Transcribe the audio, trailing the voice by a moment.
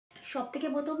সবথেকে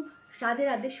প্রথম রাধে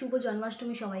রাধে, শুভ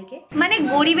জন্মাষ্টমী সবাইকে। মানে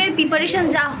গরিবের প্রিপারেশন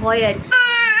যা হয় আর কি।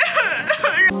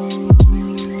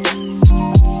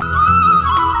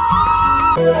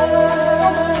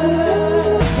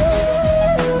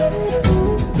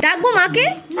 ডাকবো মাকে?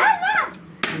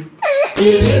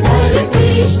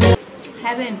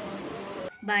 Haven,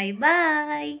 bye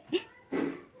bye.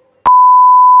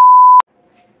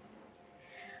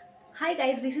 Hi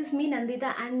guys, this is me Nandita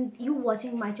and you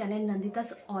watching my channel Nandita's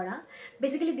Aura.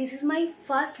 Basically this is my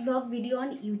first vlog video on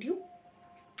YouTube.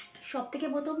 সবথেকে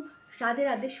প্রথম রাধে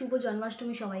রাধে, শুভ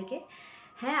জন্মাষ্টমী সবাইকে।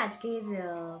 হ্যাঁ, আজকের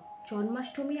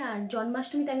জন্মাষ্টমী, আর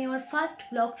জন্মাষ্টমীতে আমি আমার ফার্স্ট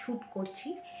ব্লগ শ্যুট করছি।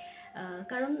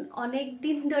 কারণ অনেক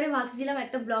দিন ধরে ভাবছিলাম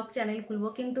একটা ব্লগ চ্যানেল খুলবো,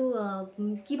 কিন্তু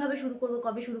কিভাবে শুরু করব,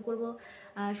 কবে শুরু করব,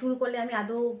 শুরু করলে আমি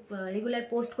আদৌ রেগুলার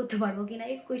পোস্ট করতে পারবো কিনা,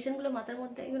 এই কোয়েশ্চেনগুলো মাথার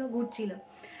মধ্যে এগুলো ঘুরছিল।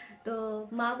 তো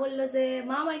মা বললো যে,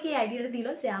 মা আমার কি আইডিয়াটা দিল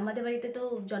যে আমাদের বাড়িতে তো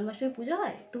জন্মাষ্টমী পুজো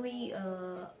হয়, তুই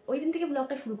ওই দিন থেকে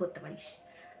ব্লগটা শুরু করতে পারিস।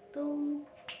 তো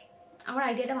আমার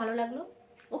আইডিয়াটা ভালো লাগলো।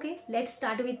 ওকে, লেটস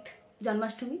স্টার্ট উইথ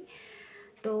জন্মাষ্টমী।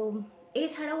 তো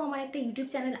এছাড়াও আমার একটা ইউটিউব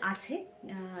চ্যানেল আছে,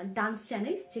 ডান্স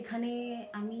চ্যানেল, যেখানে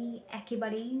আমি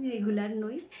একেবারেই রেগুলার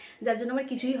নই, যার জন্য আমার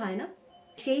কিছুই হয় না।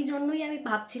 সেই জন্যই আমি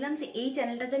ভাবছিলাম যে এই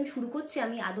চ্যানেলটা যে আমি শুরু করছি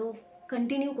আমি আদৌ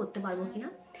কন্টিনিউ করতে পারবো কিনা।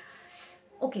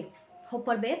 ওকে, হোপ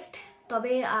ফর বেস্ট।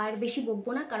 তবে আর বেশি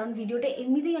বকবো না, কারণ ভিডিওটা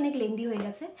এমনিতেই অনেক লেন্দি হয়ে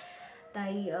গেছে,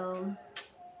 তাই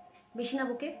বেশি না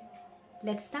বকে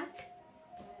লেটস স্টার্ট।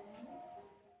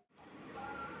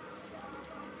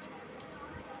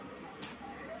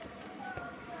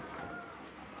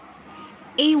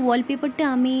 এই ওয়ালপেপারটা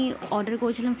আমি অর্ডার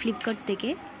করেছিলাম ফ্লিপকার্ট থেকে,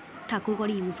 ঠাকুর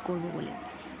ঘরে ইউজ করব বলে।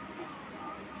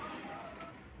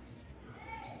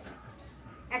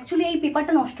 অ্যাকচুয়ালি এই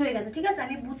পেপারটা নষ্ট হয়ে গেছে, ঠিক আছে,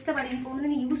 আমি বুঝতে পারিনি,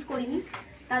 কোনোদিন ইউজ করিনি,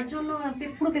 তার জন্য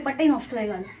পুরো পেপারটাই নষ্ট হয়ে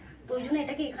গেল। তো ওই জন্য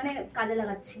এটাকে এখানে কাজে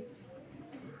লাগাচ্ছি।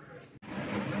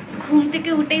 ঘুম থেকে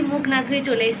উঠেই মুখ না ধুয়ে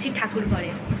চলে এসেছি ঠাকুর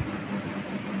ঘরে।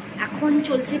 এখন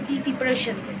চলছে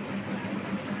প্রিপারেশন।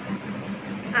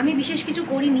 আমি বিশেষ কিছু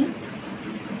করিনি,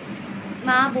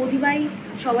 মা, বৌদি ভাই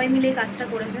সবাই মিলে কাজটা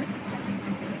করেছে,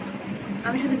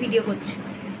 আমি শুধু ভিডিও করছি।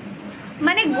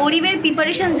 মানে গরিবের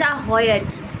প্রিপারেশন যা হয় আর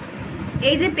কি।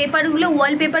 এই যে পেপারগুলো,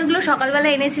 ওয়ালপেপারগুলো সকালবেলা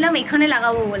এনেছিলাম এখানে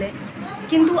লাগাবো বলে,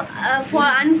 কিন্তু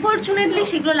আনফর্চুনেটলি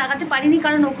সেগুলো লাগাতে পারিনি,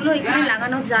 কারণ ওগুলো এখানে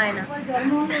লাগানো যায় না।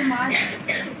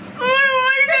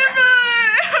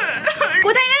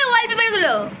 কোথায় গেল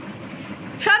ওয়ালপেপারগুলো?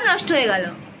 সব নষ্ট হয়ে গেল।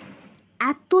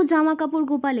 এত জামা কাপড়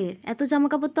গোপালের, এত জামা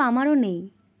কাপড় তো আমারও নেই।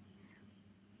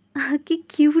 কি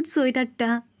কিউট সোয়েটারটা।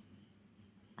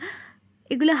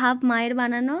 এগুলো হাফ মায়ের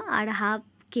বানানো আর হাফ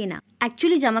কেনা।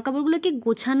 অ্যাকচুয়ালি জামা কাপড়গুলোকে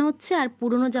গোছানো হচ্ছে আর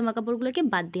পুরনো জামা কাপড়গুলোকে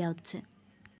বাদ দেওয়া হচ্ছে।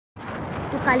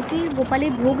 তো কালকে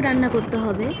গোপালের ভোগ রান্না করতে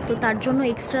হবে, তো তার জন্য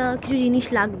এক্সট্রা কিছু জিনিস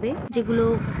লাগবে যেগুলো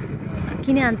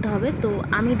কিনে আনতে হবে। তো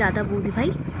আমি, দাদা, বৌদি ভাই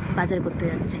বাজার করতে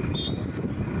যাচ্ছি।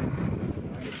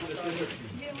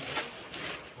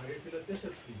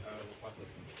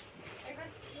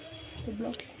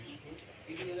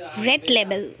 রেড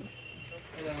লেবেল,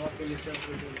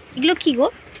 এগুলো কি গো?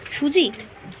 সুজি?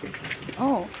 ও,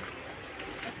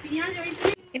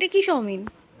 এটা কি চাউমিন?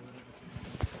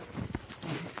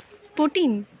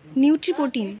 Protein, Nutri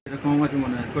protein. এটা কম আছে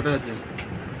মনে হয়। কত আছে?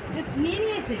 নিয়ে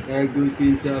নিয়েছে 1 2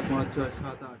 3 4 5 6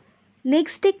 7 8।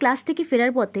 নেক্সট ডে ক্লাস থেকে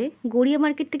ফেরার পথে গড়িয়া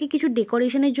মার্কেট থেকে কিছু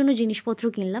ডেকোরেশনের জন্য জিনিসপত্র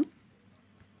কিনলাম।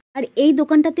 আর এই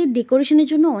দোকানটাতে ডেকোরেশনের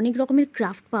জন্য অনেক রকমের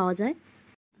ক্রাফট পাওয়া যায়।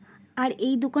 আর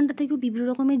এই দোকানটা থেকেও বিভিন্ন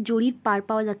রকমের জরির পার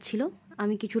পাওয়া যাচ্ছিল,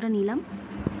 আমি কিছুটা নিলাম।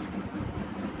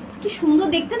 কি সুন্দর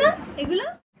দেখতে না এগুলো?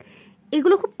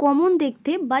 এগুলো খুব কমন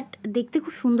দেখতে, বাট দেখতে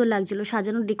খুব সুন্দর লাগছিল।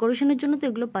 সাজানোর ডেকোরেশনের জন্য তো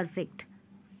এগুলো পারফেক্ট।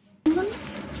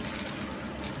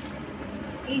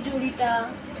 এই জড়িটা,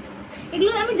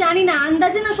 এগুলো আমি জানি না,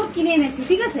 আন্দাজে না সব কিনে এনেছি,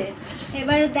 ঠিক আছে।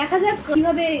 এবার দেখা যাক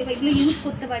কিভাবে এগুলো ইউজ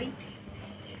করতে পারি।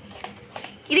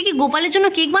 এটা কি গোপালের জন্য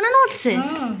কেক বানানো হচ্ছে?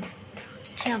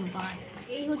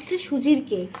 এই হচ্ছে সুজির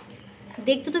কেক।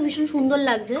 দেখতে তো ভীষণ সুন্দর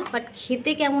লাগছে, বাট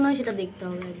খেতে কেমন হয় সেটা দেখতে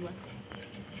হবে একবার।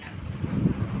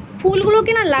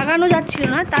 ফুলগুলোকে না লাগানো যাচ্ছিল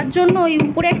না, তার জন্য ওই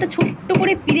উপরে একটা ছোট্ট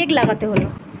করে পিরেক লাগাতে হলো।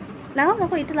 লাগাও,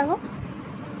 লাগাও, এটা লাগাও।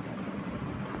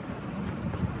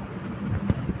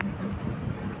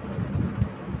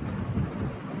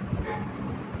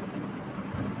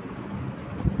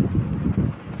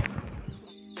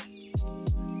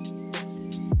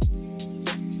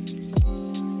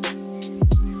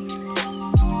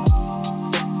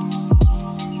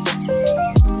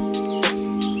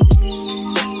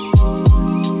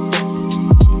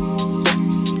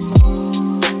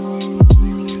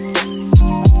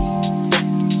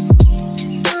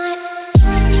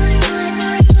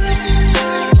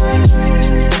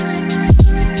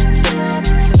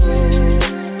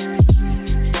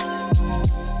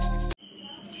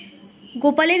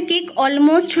 গোপালের কেক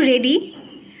অলমোস্ট রেডি।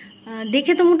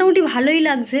 দেখে তো মোটামুটি ভালোই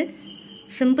লাগছে,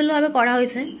 সিম্পলভাবে করা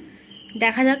হয়েছে।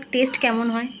 দেখা যাক টেস্ট কেমন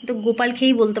হয়, তো গোপাল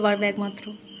খেয়েই বলতে পারবে একমাত্র।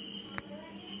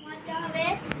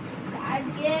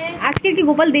 আজকে কি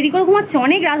গোপাল দেরি করে ঘুমাচ্ছে?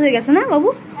 অনেক রাত হয়ে গেছে না বাবু?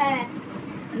 হ্যাঁ,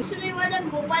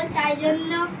 গোপাল তাই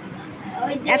জন্য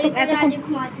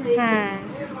হ্যাঁ,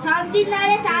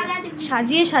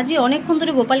 সাজিয়ে সাজিয়ে অনেকক্ষণ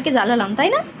ধরে গোপালকে জ্বালালাম, তাই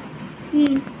না?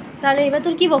 তাহলে এবার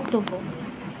তোর কি বক্তব্য?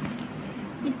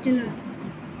 কিচ্ছু না।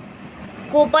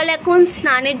 গোপাল এখন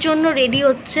স্নানের জন্য রেডি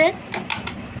হচ্ছে।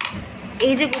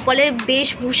 এই যে গোপালের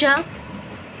বেশভূষা,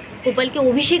 গোপালকে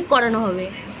অভিষেক করানো হবে।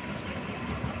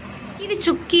 কি রে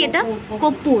চুক্কি? এটা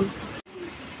কর্পূর,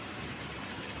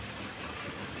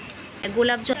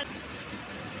 গোলাপ জল,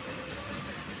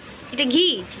 এটা ঘি।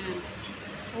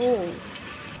 ও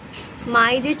মা,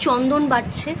 এই যে চন্দন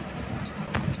বাড়ছে।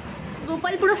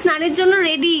 গোপাল পুরো স্নানের জন্য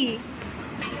রেডি।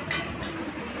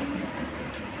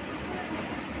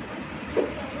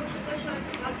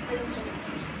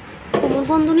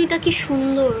 কোমরবন্ধনীটা কি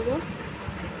সুন্দর গো।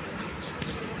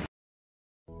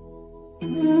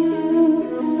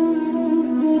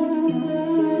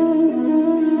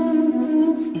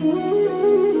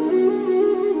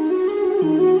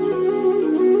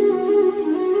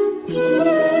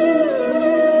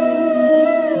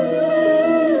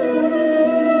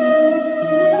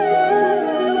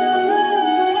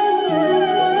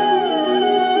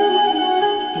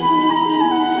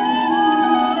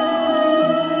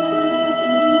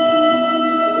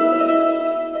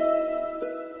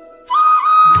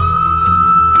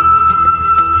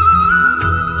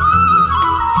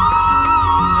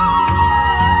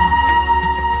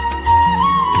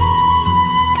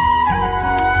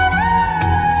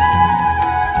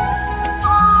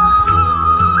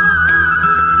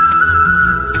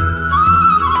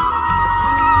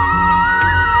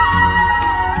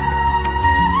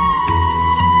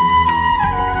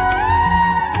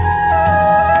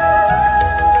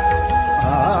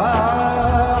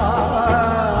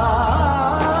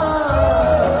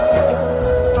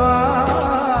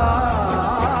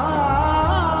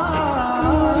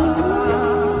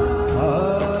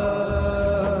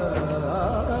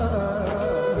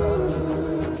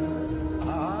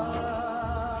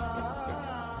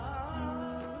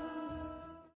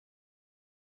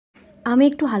 আমি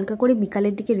একটু হালকা করে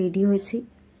বিকালের দিকে রেডি হয়েছি।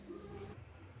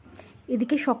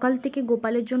 এদিকে সকাল থেকে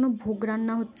গোপালের জন্য ভোগ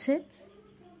রান্না হচ্ছে।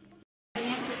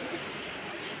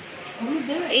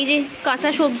 এই যে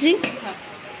কাঁচা সবজি,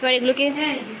 এবার এগুলোকে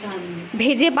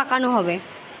ভেজে পাকানো হবে।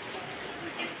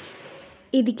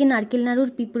 এদিকে নারকেল নাড়ুর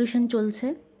প্রিপারেশন চলছে।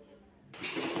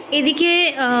 এদিকে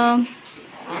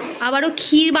আবারও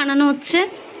ক্ষীর বানানো হচ্ছে।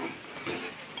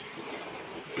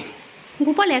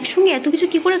 গোপাল একসঙ্গে এত কিছু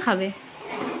কি করে খাবে?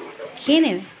 খেয়ে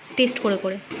নেবে টেস্ট করে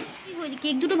করে।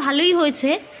 কেক দুটো ভালোই হয়েছে,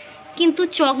 কিন্তু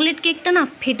চকলেট কেকটা না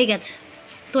ফেটে গেছে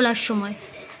তোলার সময়।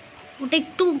 ওটা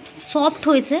একটু সফট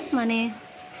হয়েছে, মানে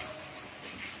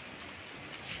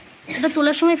ওটা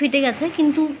তোলার সময় ফেটে গেছে,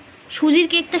 কিন্তু সুজির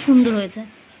কেকটা সুন্দর হয়েছে,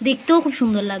 দেখতেও খুব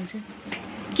সুন্দর লাগছে।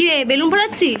 কি রে, বেলুন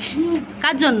ফোলাচ্ছিস?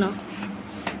 কার জন্য?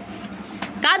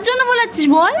 কার জন্য ফোলাচ্ছিস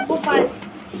বল? গোপাল।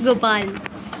 গোপাল,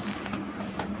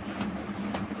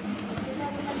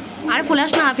 আর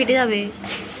ফোলাস না, ফেটে যাবে,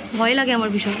 ভয় লাগে আমার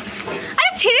ভীষণ।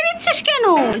 আরে ছেড়ে দিচ্ছিস কেন?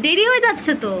 দেরি হয়ে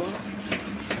যাচ্ছে তো।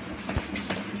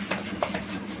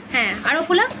 হ্যাঁ, আরো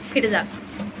ফোলা, ফেটে যাক,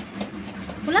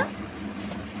 ফোলা।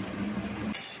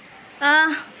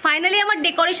 ফাইনালি আমার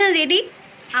ডেকোরেশন রেডি।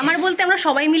 আমার বলতে আমরা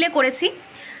সবাই মিলে করেছি।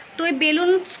 তো এই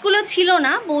বেলুনসগুলো ছিল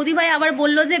না, বৌদি ভাই আবার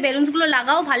বললো যে বেলুনসগুলো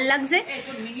লাগাও, ভাল লাগছে।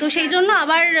 তো সেই জন্য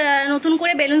আবার নতুন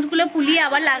করে বেলুনসগুলো ফুলিয়ে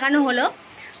আবার লাগানো হলো।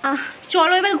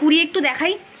 চলো এবার ঘুরিয়ে একটু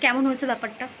দেখাই কেমন হয়েছে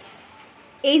ব্যাপারটা।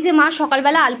 এই যে মা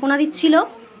সকালবেলা আলপনা দিচ্ছিল।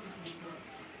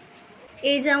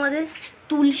 এই যে আমাদের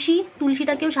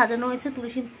তুলসীটাকেও সাজানো হয়েছে।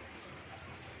 তুলসী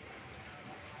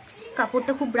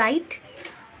কাপড়টা খুব ব্রাইট।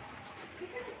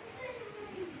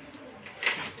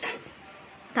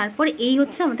 তারপর এই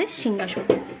হচ্ছে আমাদের সিংহাসন।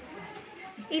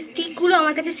 এই স্টিকগুলো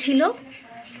আমার কাছে ছিল,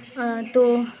 তো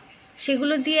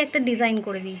সেগুলো দিয়ে একটা ডিজাইন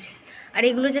করে দিয়েছি। আর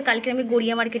এগুলো যে কালকে আমি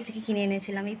গড়িয়া মার্কেট থেকে কিনে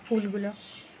এনেছিলাম, এই ফুলগুলো,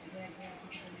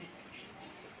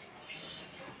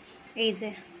 এই যে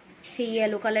সেই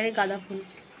ইয়েলো কালারের গাঁদা ফুল।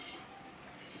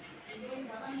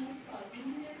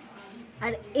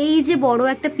 আর এই যে বড়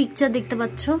একটা পিকচার দেখতে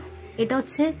পাচ্ছ, এটা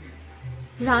হচ্ছে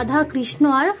রাধা কৃষ্ণ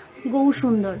আর গৌর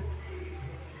সুন্দর।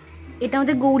 এটা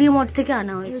আমাদের গৌরী মঠ থেকে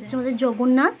আনা হয়েছে। হচ্ছে আমাদের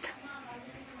জগন্নাথ,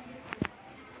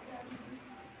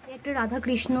 একটা রাধা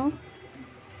কৃষ্ণ।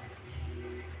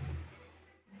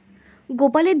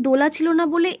 গোপালের দোলা ছিল না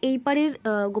বলে এই পারের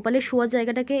গোপালের শোয়ার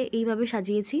জায়গাটাকে এইভাবে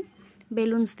সাজিয়েছি,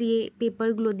 বেলুনস দিয়ে,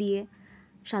 পেপারগুলো দিয়ে।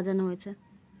 সাজানো হয়েছে।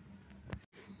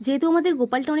 যেহেতু আমাদের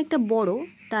গোপালটা অনেকটা বড়,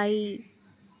 তাই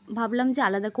ভাবলাম যে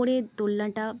আলাদা করে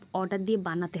দোলনাটা অর্ডার দিয়ে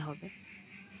বানাতে হবে।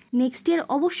 নেক্সট ইয়ার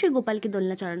অবশ্যই গোপালকে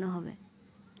দোলনা চড়ানো হবে।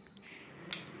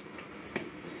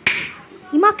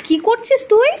 মা কি করছিস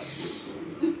তুই?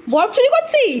 বরফ চুরি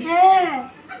করছিস? হ্যাঁ।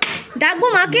 ডাকবো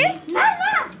মাকে? না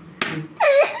না।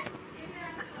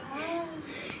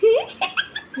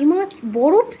 মা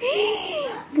বরফ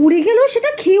পুড়ে গেল, সেটা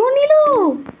খেয়েও নিল।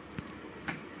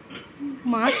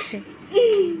 মা আসছে।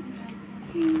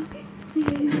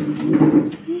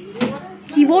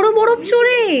 কি বড় বরফ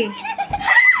চোরে!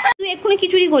 তুই এক্ষুনি কি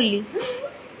চুরি করলি?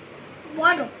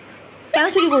 বড়। কেন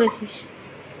চুরি করেছিস?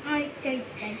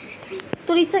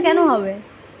 তোর ইচ্ছা কেন হবে?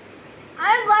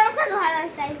 আমি বড় খেতে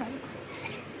ভালোবাসি, তাই ভালো।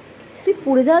 তুই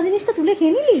পড়ে যাওয়া জিনিসটা তুলে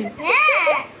খেয়ে নিলি?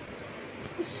 হ্যাঁ।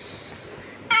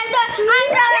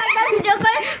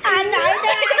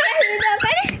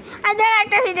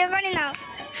 একটা ভিডিও করে নাও।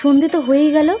 সন্ধে তো হয়েই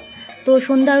গেল, তো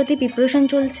সন্ধ্যা আরতি প্রিপারেশন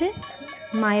চলছে।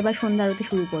 মা এবার সন্ধ্যা আরতি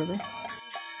শুরু করবে।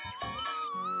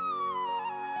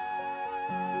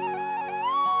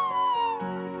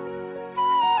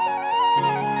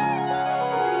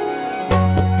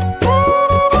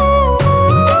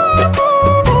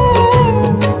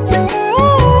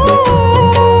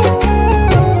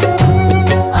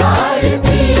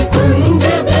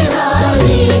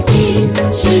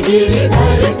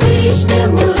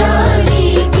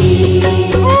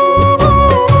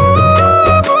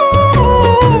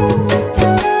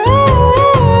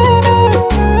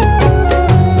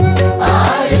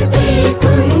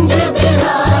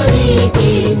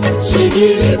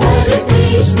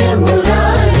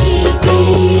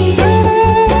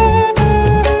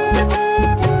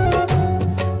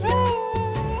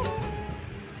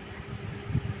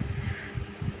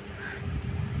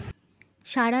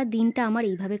 সারা দিনটা আমার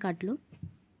এইভাবে কাটলো।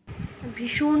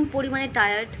 ভীষণ পরিমাণে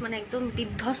টায়ার্ড, মানে একদম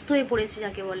বিধ্বস্ত হয়ে পড়েছে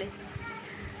যাকে বলে।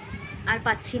 আর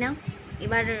পাচ্ছি না,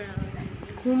 এবার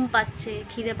ঘুম পাচ্ছে,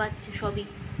 খিদে পাচ্ছে, সবই,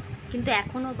 কিন্তু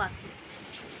এখনও বাকি।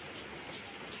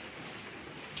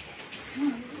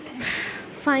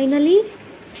 ফাইনালি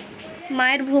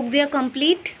মায়ের ভোগ দেওয়া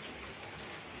কমপ্লিট,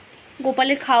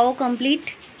 গোপালের খাওয়াও কমপ্লিট।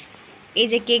 এই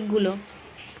যে কেকগুলো,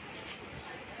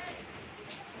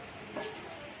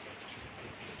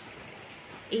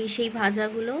 এই সেই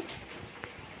ভাজাগুলো,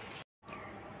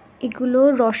 এগুলো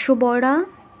রসবড়া,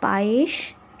 পায়েস,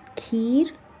 ক্ষীর,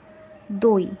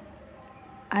 দই,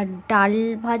 আর ডাল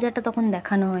ভাজাটা তখন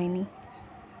দেখানো হয়নি।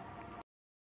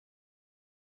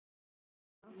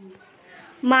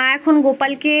 মা এখন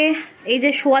গোপালকে এই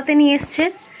যে শোয়াতে নিয়ে এসছে।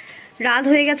 রাত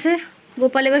হয়ে গেছে,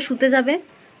 গোপাল এবার শুতে যাবে।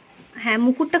 হ্যাঁ,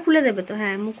 মুকুটটা খুলে দেবে তো?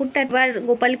 হ্যাঁ, মুকুটটা এবার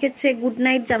গোপালকে হচ্ছে গুড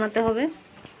নাইট জানাতে হবে।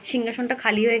 সিংহাসনটা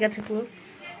খালি হয়ে গেছে পুরো।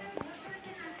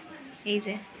 এই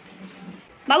যে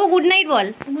বাবু, গুড নাইট বল।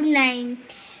 Good night.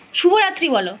 শুভরাত্রি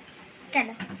বলো।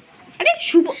 টাটা। আরে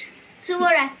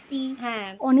শুভরাত্রি। হ্যাঁ,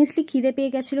 অনেস্টলি খিদে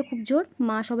পেয়ে গেছিলো খুব জোর।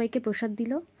 মা সবাইকে প্রসাদ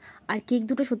দিল, আর কেক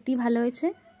দুটো সত্যিই ভালো হয়েছে।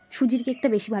 সুজির কেকটা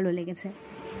বেশি ভালো লেগেছে।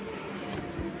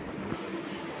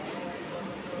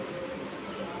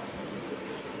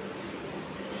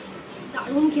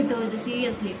 দারুণ খেতে হয়েছে,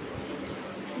 সিরিয়াসলি।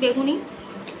 বেগুনি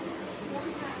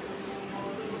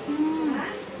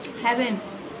হ্যাভেন।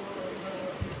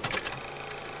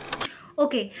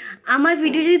 ওকে, আমার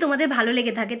ভিডিও যদি তোমাদের ভালো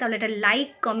লেগে থাকে তাহলে এটা লাইক,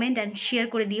 কমেন্ট অ্যান্ড শেয়ার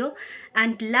করে দিও।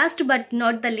 And last but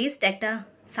not the list, একটা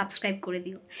সাবস্ক্রাইব করে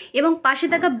দিও এবং পাশে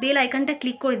থাকা বেল আইকনটা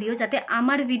ক্লিক করে দিও, যাতে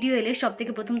আমার ভিডিও এলে সব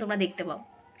থেকে প্রথম তোমরা দেখতে পাও।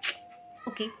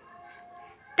 ওকে,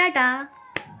 টাটা।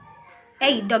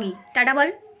 এই ডগি, টাটা বল।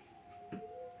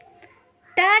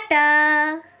 Tata,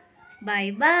 bye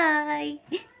bye.